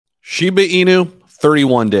Shiba Inu,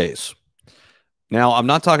 31 days. Now, I'm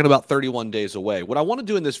not talking about 31 days away. What I want to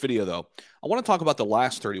do in this video, though, I want to talk about the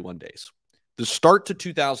last 31 days, the start to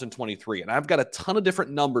 2023. And I've got a ton of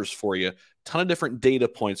different numbers for you, a ton of different data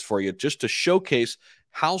points for you, just to showcase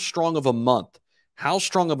how strong of a month, how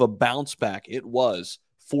strong of a bounce back it was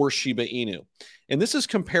for Shiba Inu. And this is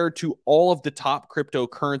compared to all of the top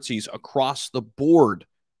cryptocurrencies across the board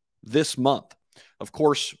this month. Of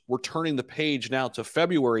course, we're turning the page now to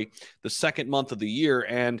February, the second month of the year,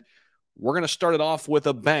 and we're going to start it off with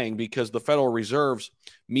a bang because the Federal Reserves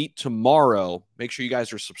meet tomorrow. Make sure you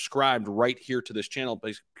guys are subscribed right here to this channel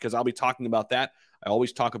because I'll be talking about that. I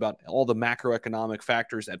always talk about all the macroeconomic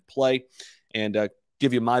factors at play and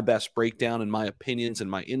give you my best breakdown and my opinions and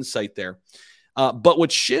my insight there. But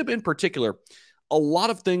with SHIB in particular, a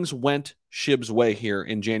lot of things went SHIB's way here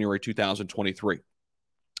in January 2023.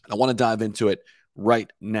 I want to dive into it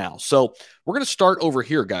right now. So we're going to start over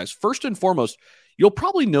here, guys. First and foremost, you'll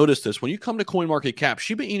probably notice this when you come to CoinMarketCap.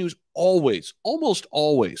 Shiba Inu is always, almost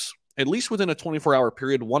always, at least within a 24-hour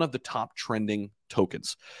period, one of the top trending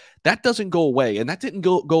tokens. That doesn't go away, and that didn't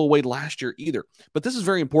go away last year either. But this is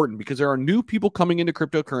very important because there are new people coming into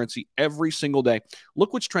cryptocurrency every single day.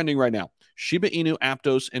 Look what's trending right now: Shiba Inu,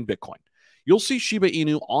 Aptos, and Bitcoin. You'll see Shiba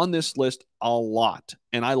Inu on this list a lot,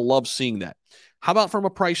 and I love seeing that. How about from a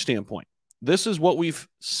price standpoint? This is what we've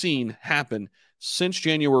seen happen since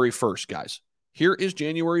January 1st, guys. Here is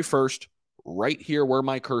January 1st, right here where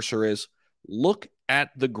my cursor is. Look at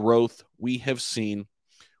the growth we have seen.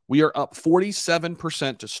 We are up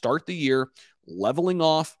 47% to start the year, leveling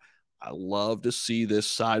off. I love to see this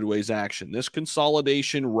sideways action. This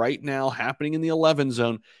consolidation right now happening in the 11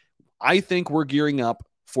 zone. I think we're gearing up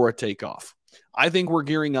for a takeoff. I think we're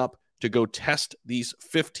gearing up to go test these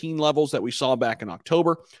 15 levels that we saw back in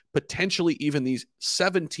October, potentially even these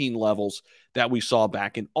 17 levels that we saw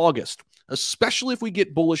back in August, especially if we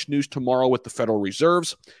get bullish news tomorrow with the Federal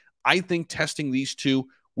Reserves. I think testing these two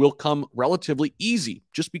will come relatively easy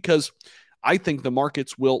just because I think the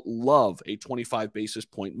markets will love a 25 basis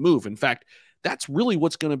point move. In fact, that's really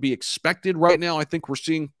what's going to be expected right now. I think we're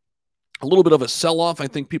seeing a little bit of a sell-off. I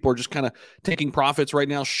think people are just kind of taking profits right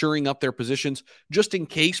now, shoring up their positions just in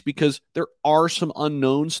case, because there are some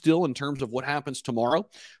unknowns still in terms of what happens tomorrow.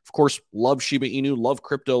 Of course, love Shiba Inu, love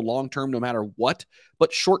crypto long-term no matter what.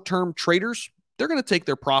 But short-term traders, they're going to take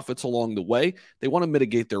their profits along the way. They want to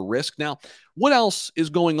mitigate their risk. Now, what else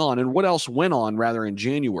is going on and what else went on rather in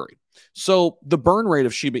January? So the burn rate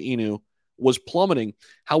of Shiba Inu was plummeting.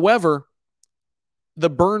 However, the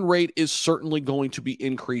burn rate is certainly going to be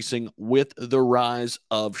increasing with the rise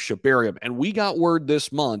of Shibarium. And we got word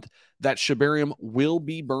this month that Shibarium will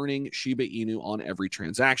be burning Shiba Inu on every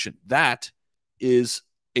transaction. That is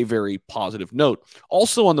a very positive note.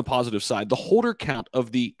 Also on the positive side, the holder count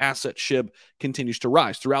of the asset SHIB continues to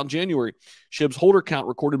rise. Throughout January, SHIB's holder count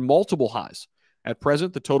recorded multiple highs. At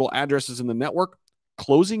present, the total addresses in the network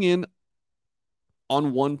closing in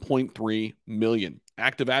on 1.3 million.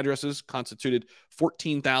 Active addresses constituted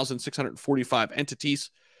 14,645 entities.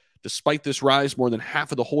 Despite this rise, more than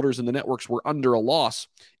half of the holders in the networks were under a loss.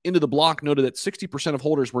 Into the Block noted that 60% of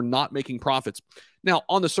holders were not making profits. Now,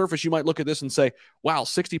 on the surface, you might look at this and say, wow,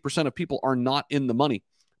 60% of people are not in the money.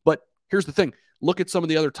 But here's the thing. Look at some of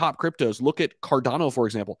the other top cryptos. Look at Cardano, for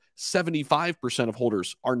example. 75% of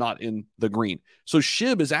holders are not in the green. So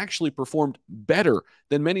SHIB has actually performed better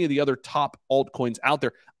than many of the other top altcoins out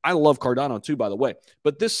there. I love Cardano too, by the way.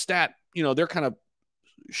 But this stat, they're kind of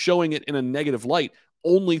showing it in a negative light.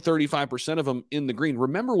 Only 35% of them in the green.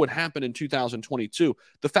 Remember what happened in 2022.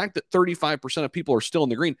 The fact that 35% of people are still in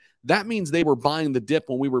the green, that means they were buying the dip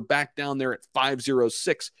when we were back down there at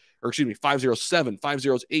 506. Or excuse me, 507,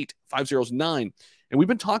 508, 509. And we've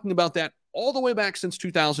been talking about that all the way back since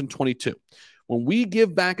 2022. When we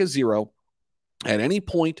give back a zero, at any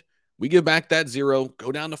point, we give back that zero,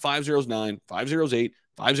 go down to 509, 508,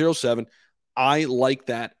 507. I like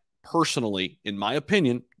that personally, in my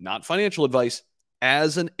opinion, not financial advice,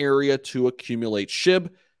 as an area to accumulate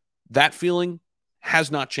SHIB. That feeling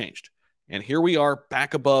has not changed. And here we are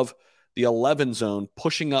back above the 11 zone,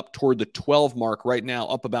 pushing up toward the 12 mark right now,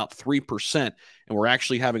 up about 3%. And we're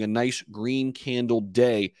actually having a nice green candle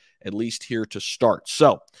day, at least here to start.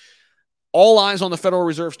 So all eyes on the Federal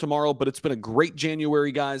Reserves tomorrow, but it's been a great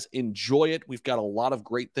January, guys. Enjoy it. We've got a lot of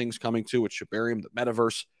great things coming too with Shibarium, the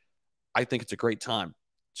metaverse. I think it's a great time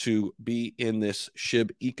to be in this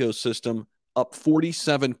SHIB ecosystem, up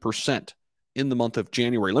 47% in the month of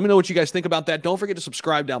January. Let me know what you guys think about that. Don't forget to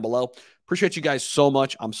subscribe down below. Appreciate you guys so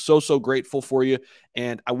much. I'm so grateful for you,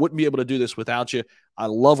 and I wouldn't be able to do this without you. I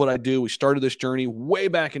love what I do. We started this journey way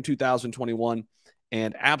back in 2021,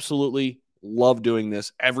 and absolutely love doing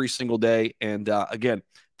this every single day. And again,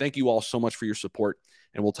 thank you all so much for your support,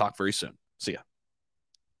 and we'll talk very soon. See ya.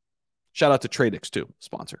 Shout out to TradeX too,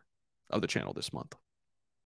 sponsor of the channel this month.